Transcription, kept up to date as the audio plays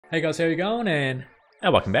Hey guys, how you going? And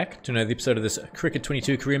welcome back to another episode of this Cricket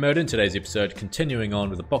 22 career mode. In today's episode, continuing on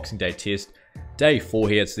with the Boxing Day test, day 4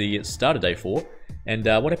 here. It's the start of day 4. And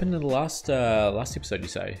what happened in the last episode, you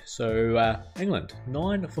say? So England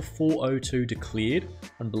 9 for 402 declared.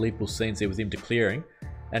 Unbelievable scenes there with them declaring.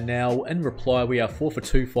 And now in reply, we are 4 for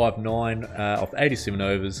 259 off 87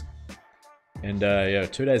 overs. And yeah,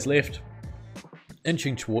 2 days left.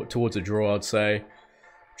 Inching towards a draw, I'd say.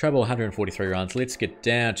 Treble 143 runs. Let's get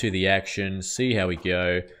down to the action, see how we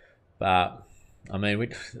go. But I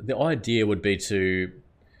mean, the idea would be to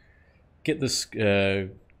get this, get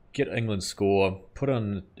England's score, put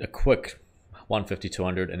on a quick 150,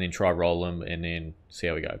 200, and then try roll them, and then see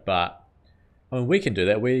how we go. But I mean, we can do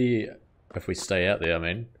that. If we stay out there, I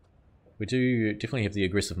mean, we do definitely have the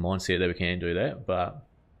aggressive mindset that we can do that. But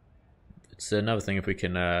it's another thing if we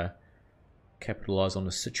can capitalize on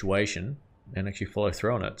the situation and actually follow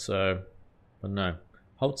through on it. So, I don't know.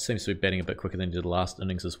 Holt seems to be batting a bit quicker than he did last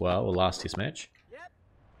innings as well, or last test match.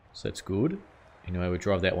 So that's good. Anyway, we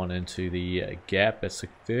drive that one into the gap. That's the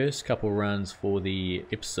first couple runs for the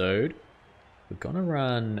episode. We're gonna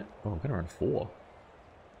run. Oh, we're gonna run 4.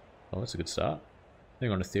 Oh, that's a good start. I think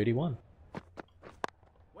we're on to 31.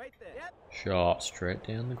 Shot straight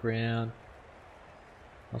down the ground.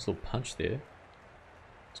 Nice little punch there.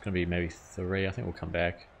 It's gonna be maybe 3. I think we'll come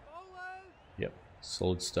back. Yep,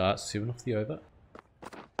 solid start, 7 off the over.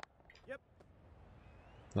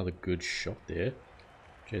 Another good shot there.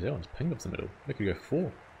 Jeez, that one's pinged up the middle. We could go 4.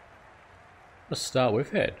 What a start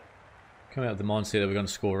we've had. Coming out with the mindset that we're going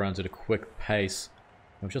to score runs at a quick pace.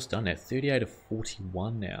 We've just done that. 38 of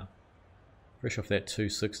 41 now. Fresh off that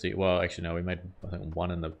 260. Well, actually no, we made, I think,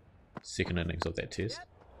 1 in the second innings of that test.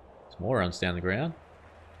 Some more runs down the ground.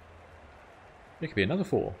 There could be another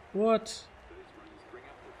 4. What?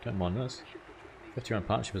 Don't mind this. 50 run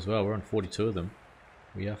partnership as well. We're on 42 of them.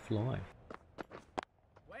 We are flying.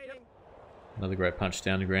 Another great punch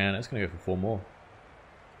down the ground. It's going to go for 4 more.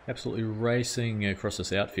 Absolutely racing across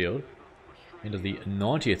this outfield. End of the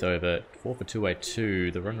 90th over. 4 for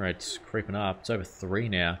 282. The run rate's creeping up. It's over 3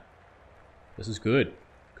 now. This is good.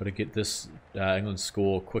 Got to get this England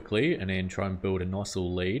score quickly and then try and build a nice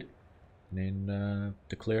little lead. And then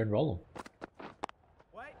declare and roll them.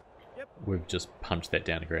 We've just punched that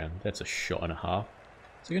down the ground. That's a shot and a half.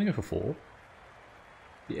 So you're going to go for 4.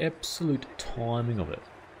 The absolute timing of it.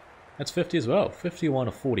 That's 50 as well. 51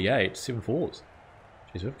 of 48, 7 4s.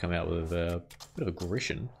 Jeez, we've come out with a bit of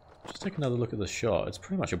aggression. Just take another look at the shot. It's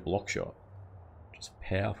pretty much a block shot. Just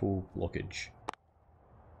powerful blockage.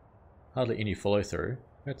 Hardly any follow through.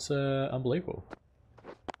 That's unbelievable.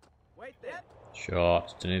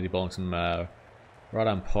 Shot. Nearly bowling some right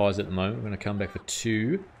arm pies at the moment. We're going to come back for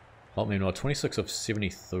 2. Holt meanwhile 26 of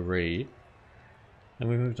 73. And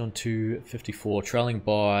we moved on to 54, trailing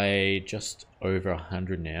by just over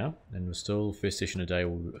 100 now. And we're still first session a day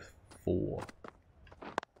with 4.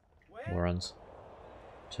 More runs.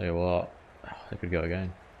 Tell you what, they could go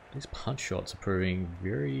again. These punch shots are proving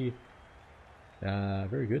very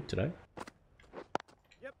good today.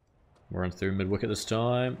 We'll run through mid-wicket this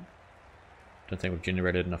time. Don't think we've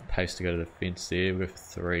generated enough pace to go to the fence there. We'll go for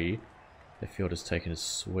 3. The field has taken his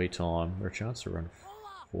sweet time. We're a chance to run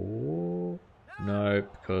 4. No,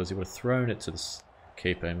 because he would have thrown it to the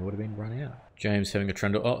keeper and we would have been run out. James having a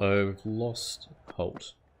trundle. Uh-oh, we've lost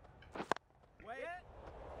Holt.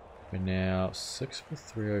 We're now 6 for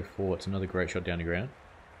 304. It's another great shot down the ground.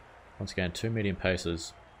 Once again, 2 medium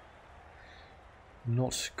paces.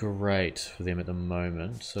 Not great for them at the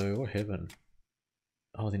moment. So what happened?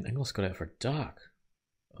 Oh, then Inglis got out for a duck.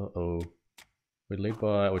 Uh-oh. We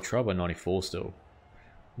try by 94 still.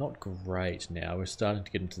 Not great now. We're starting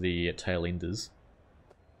to get into the tail enders.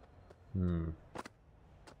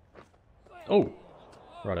 Oh!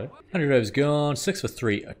 Righto. 100 overs gone. 6 for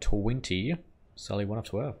 320. Sully 1 up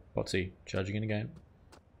 12. Botsy charging in again.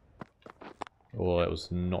 Oh, that was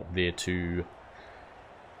not there to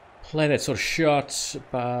play that sort of shot.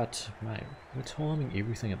 But, mate, we're timing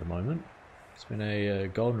everything at the moment. It's been a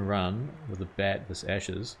golden run with the bat this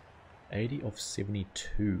Ashes. 80 of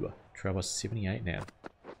 72. Try by 78 now.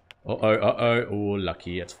 Uh-oh. Oh,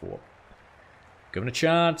 lucky. That's 4. Given a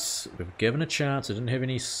chance. We've given a chance. I didn't have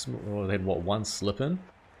any... Oh, they had, what, 1 slip in?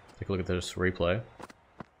 Take a look at this replay.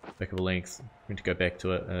 Back of a length. Need to go back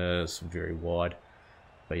to it. It's very wide.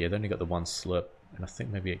 But yeah, they only got the 1 slip. And I think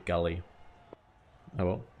maybe at gully. Oh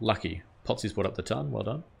well. Lucky. Potsy's brought up the ton. Well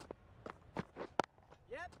done.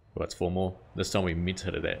 Well, that's 4 more. This time we meant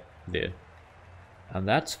to hit it there. And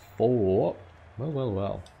that's 4.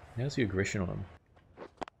 Well. How's the aggression on him?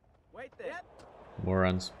 More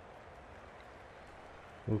runs.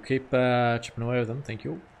 We'll keep chipping away with them, thank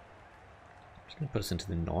you. Just going to put us into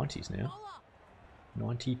the 90s now.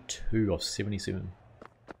 92 of 77.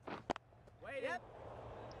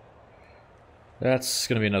 That's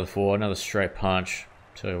going to be another 4, another straight punch.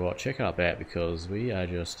 Tell you what, check our bat because we are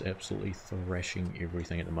just absolutely thrashing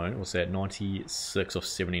everything at the moment. What's that? 96 of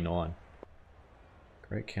 79.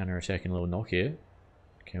 Great counter-attacking little knock here.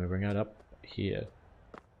 Can we bring it up here?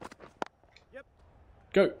 Yep.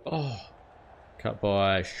 Go! Oh! Cut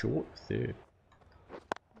by short third.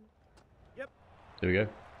 Yep. There we go.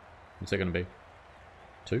 What's that going to be?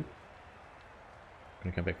 2?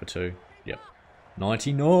 Gonna come back for 2. Yep.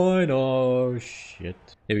 99! Oh shit.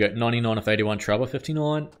 Here we go. 99 of 81 trouble.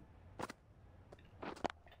 59.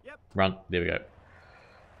 Yep. Run. There we go.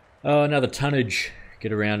 Oh, another tonnage.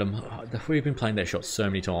 Get around him. Oh, we've been playing that shot so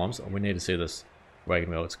many times. We need to see this wagon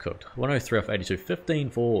wheel. It's cooked. 103 off 82. 15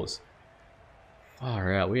 fours.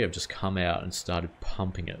 Far out. We have just come out and started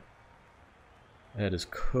pumping it. That is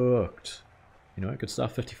cooked. You know, good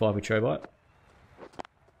stuff. 55 with tray bite.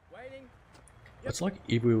 It's like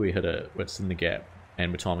everywhere we hit it, it's in the gap,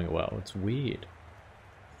 and we're timing it well. It's weird.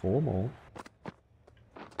 4 more.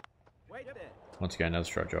 Once again, another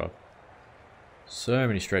straight drive. So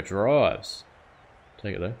many straight drives.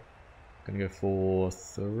 Take it though. Gonna go for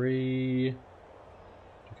 3. Do we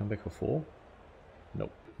come back for 4?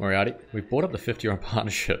 Nope. Moriarty. We've bought up the 50-run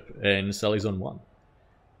partnership, and Sully's on 1.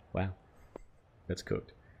 Wow. That's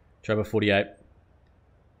cooked. Trevor 48.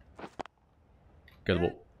 Go the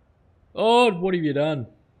ball. Oh, what have you done?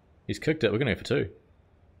 He's cooked it. We're going to go for 2.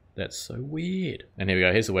 That's so weird. And here we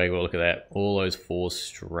go. Here's the way we'll look at that. All those 4s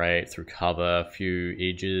straight through cover, a few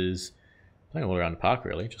edges. Playing all around the park,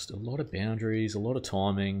 really. Just a lot of boundaries, a lot of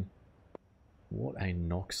timing. What a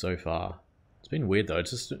knock so far. It's been weird, though. It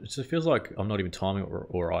just feels like I'm not even timing it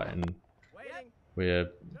all right, and we're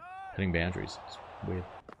hitting boundaries. It's weird.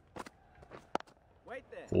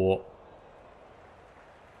 4.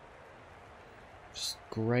 Just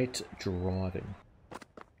great driving.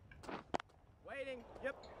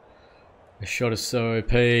 The shot is so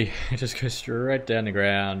OP. It just goes straight down the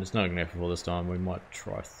ground. It's not going to go for 4 this time. We might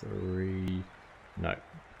try 3. No.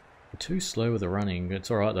 We're too slow with the running.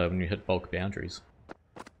 It's alright though when you hit bulk boundaries.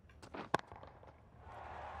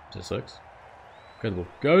 Is it 6? Go the ball.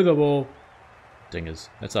 Go the ball! Dingers.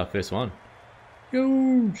 That's our first one.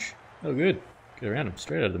 Huge! Oh good. Get around him.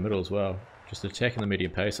 Straight out of the middle as well. Just attacking the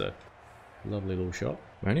medium pacer. Lovely little shot.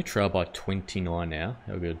 We're only trailed by 29 now.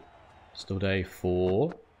 How good. Still day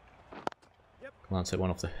 4. Yep. Glance that one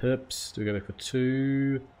off the hips. Do we go back for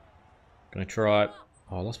 2? Gonna try it.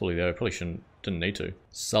 Oh, I lost volley there. I probably didn't need to.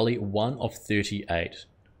 Sully 1 of 38.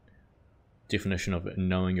 Definition of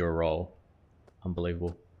knowing your role.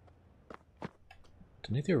 Unbelievable.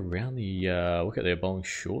 Didn't they around the look at their bowling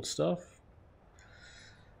short stuff.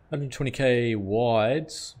 120k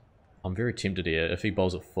wides. I'm very tempted here, if he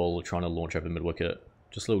bowls it full, trying to launch over the mid-wicket.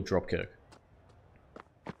 Just a little drop kick.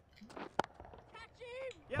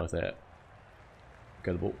 Like that.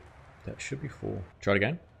 Go the ball. That should be 4. Try it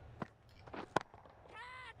again.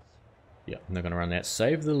 Yeah, I'm not going to run that.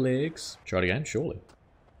 Save the legs. Try it again, surely.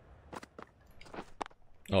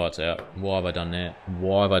 Oh, it's out. Why have I done that?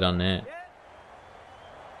 Why have I done that?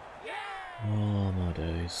 Oh my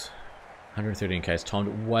days. 113k's timed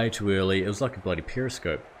it way too early. It was like a bloody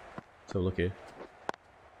periscope. So look here.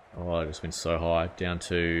 Oh, I just went so high. Down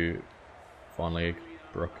to finally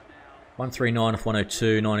Brook. 139 off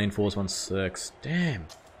 102, 19 fours, 16. Damn.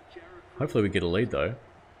 Hopefully we get a lead though.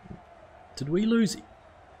 Did we lose?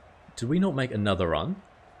 Did we not make another run?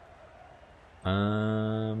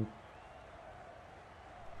 Let's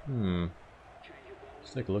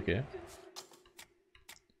take a look here.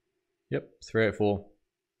 Yep, 3 out of 4.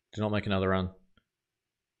 Did not make another run.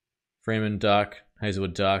 Freeman, duck.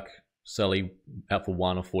 Hazelwood, duck. Sully out for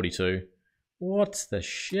 1 of 42. What the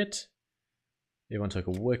shit? Everyone took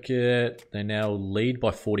a wicket. They now lead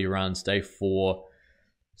by 40 runs. Day 4.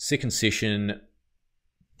 Second session.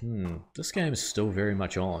 This game is still very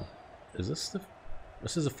much on. Is this the...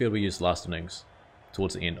 This is the field we used last innings.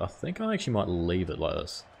 Towards the end. I think I actually might leave it like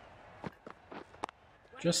this.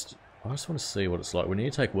 I just want to see what it's like. We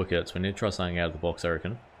need to take wickets. We need to try something out of the box, I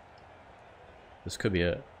reckon. This could be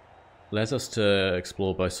it. Allows us to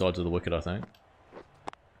explore both sides of the wicket, I think.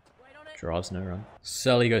 Drives, no run.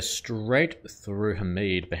 Sully goes straight through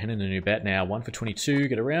Hamid. Behind a new bat now. 1 for 22.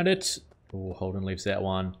 Get around it. Oh, Holden leaves that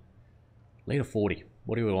one. Lead of 40.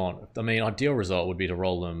 What do we want? I mean, ideal result would be to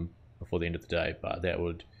roll them before the end of the day, but that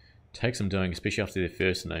would take some doing, especially after their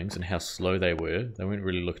first innings and how slow they were. They weren't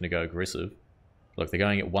really looking to go aggressive. Look, they're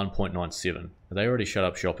going at 1.97. They already shut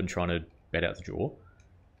up shop and trying to bat out the draw.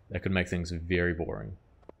 That could make things very boring.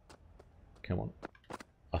 Come on.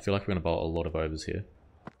 I feel like we're going to bowl a lot of overs here.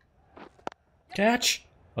 Catch!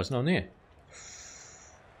 Oh, it's not in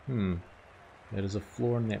there. That is a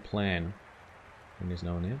flaw in that plan. And there's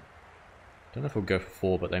no one there. Don't know if we'll go for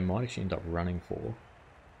 4, but they might actually end up running 4.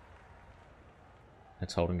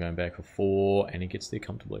 That's Holden going back for 4, and he gets there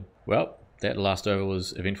comfortably. Well, that last over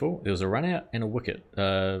was eventful. There was a run out and a wicket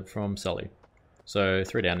from Sully. So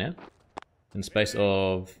 3 down now. In the space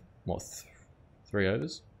of, what, 3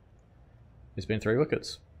 overs? There's been 3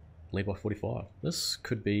 wickets. Lead by 45. This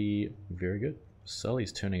could be very good.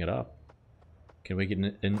 Sully's turning it up. Can we get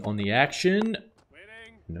in on the action?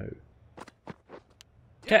 No.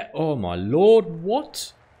 Cat. Oh my lord,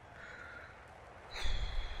 what?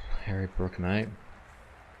 Harry Brook, mate.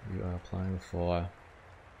 You are playing with fire.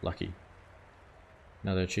 Lucky.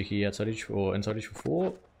 Another cheeky outside edge or inside edge for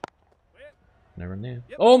 4. No run there.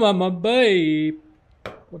 Oh my babe!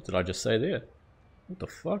 What did I just say there? What the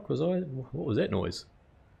fuck was I? What was that noise?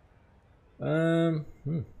 Yeah,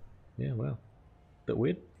 well. Bit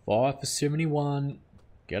weird. 5 for 71.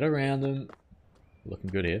 Get around them. Looking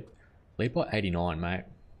good here. Lead by 89, mate.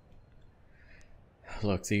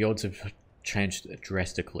 Look, the odds have changed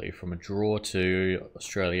drastically from a draw to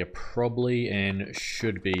Australia probably and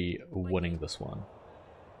should be winning this one.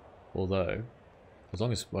 Although, as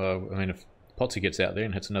long as, I mean, if Potsy gets out there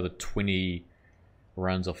and hits another 20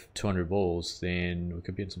 runs off 200 balls, then we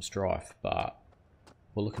could be in some strife, but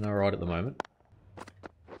we're looking alright at the moment.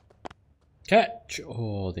 Catch!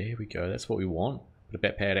 Oh, there we go. That's what we want. Bit of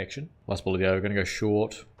bat pad action. Last ball of the over. We're going to go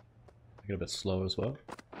short. Get a bit slow as well.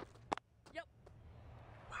 Yep.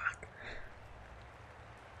 Fuck.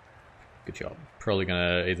 Good job. Probably going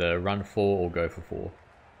to either run 4 or go for 4.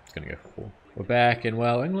 It's going to go for 4. We're back, and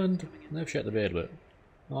well, England, they've shut the bed a bit.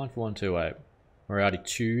 9 for 128. Moriarty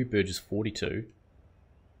 2, Burgess 42.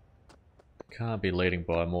 Can't be leading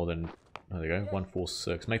by more than, oh, there we go,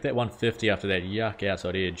 146. Make that 150 after that yuck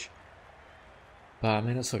outside edge. But I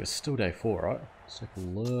mean, it's like it's still day 4, right? Let's take a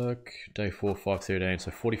look. Day 4, 5:13,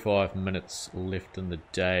 so 45 minutes left in the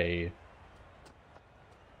day.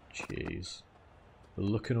 Jeez. We're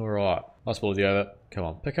looking alright. Last ball of the over. Come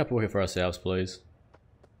on, pick up a wicket for ourselves, please.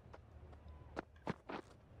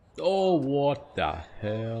 Oh, what the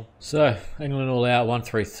hell? So, England all out,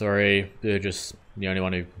 133. Burgess, the only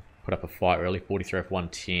one who put up a fight really, 43 for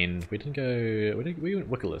 110. We didn't go, we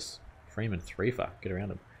went wicketless. Freeman 3 for, get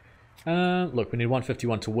around him. Look, we need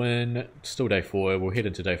 151 to win. Still day 4. We'll head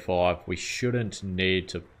into day 5. We shouldn't need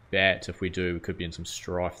to bat. If we do, we could be in some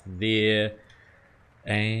strife there.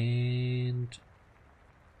 And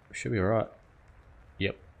we should be alright.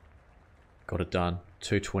 Yep. Got it done.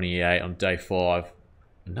 228 on day 5.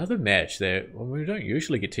 Another match there. Well, we don't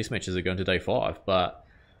usually get test matches that go into day 5, but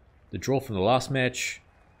the draw from the last match,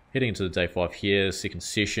 heading into the day 5 here, second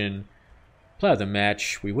session. Player of the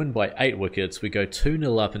match, we win by 8 wickets. We go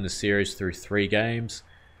 2-0 up in the series through 3 games.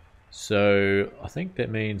 So I think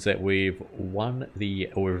that means that we've won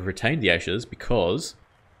the, or we've retained the Ashes, because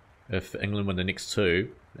if England win the next 2,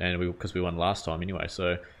 and because we won last time anyway.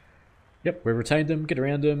 So yep, we've retained them, get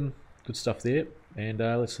around them, good stuff there. And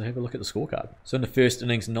let's have a look at the scorecard. So in the first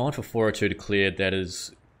innings, 9 for 402 declared. That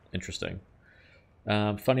is interesting.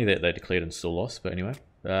 Funny that they declared and still lost, but anyway.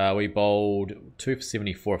 We bowled 2 for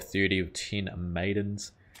 74 off 30 with 10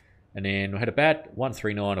 maidens. And then we had a bat,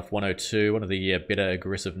 139 off 102. One of the better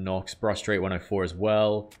aggressive knocks. Bryce Street 104 as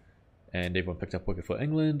well. And everyone picked up wicket for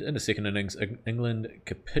England. In the second innings, England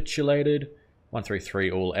capitulated.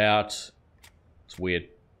 133 all out. It's weird.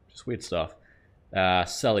 Just weird stuff.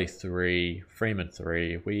 Sully 3, Freeman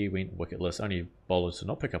 3. We went wicketless. Only bowlers to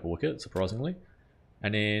not pick up a wicket, surprisingly.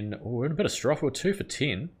 And then we're in a bit of strife. We're 2 for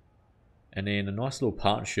 10. And then a nice little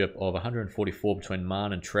partnership of 144 between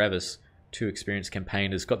Marn and Travis. 2 experienced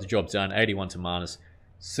campaigners. Got the job done. 81 to Marnus,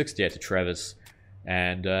 68 to Travis.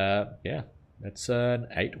 And yeah, that's an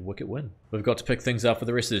 8-wicket win. We've got to pick things up for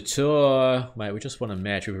the rest of the tour. Mate, we just won a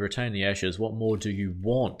match. We've retained the Ashes. What more do you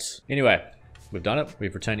want? Anyway, we've done it.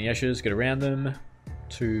 We've retained the Ashes. Get around them.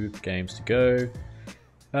 2 games to go.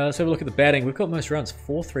 Let's have a look at the batting. We've got most runs.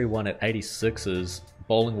 431 at 86s.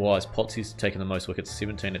 Bowling wise, Potsy's taken the most wickets,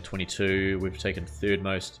 17 at 22. We've taken third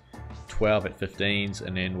most, 12 at 15s.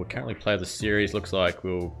 And then we're currently player of the series. Looks like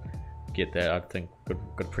we'll get that. I think got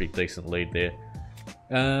a pretty decent lead there.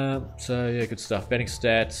 So yeah, good stuff. Batting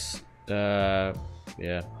stats.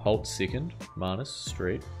 Yeah, Holt second. Marnus,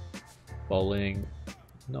 Street. Bowling,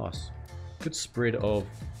 nice. Good spread of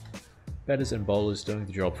batters and bowlers doing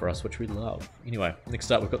the job for us, which we love. Anyway,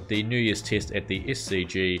 next up we've got the New Year's test at the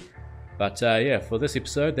SCG. But yeah, for this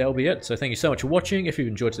episode, that'll be it. So thank you so much for watching. If you've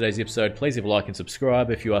enjoyed today's episode, please leave a like and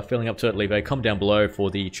subscribe. If you are feeling up to it, leave a comment down below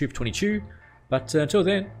for the Tube 22. But until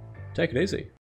then, take it easy.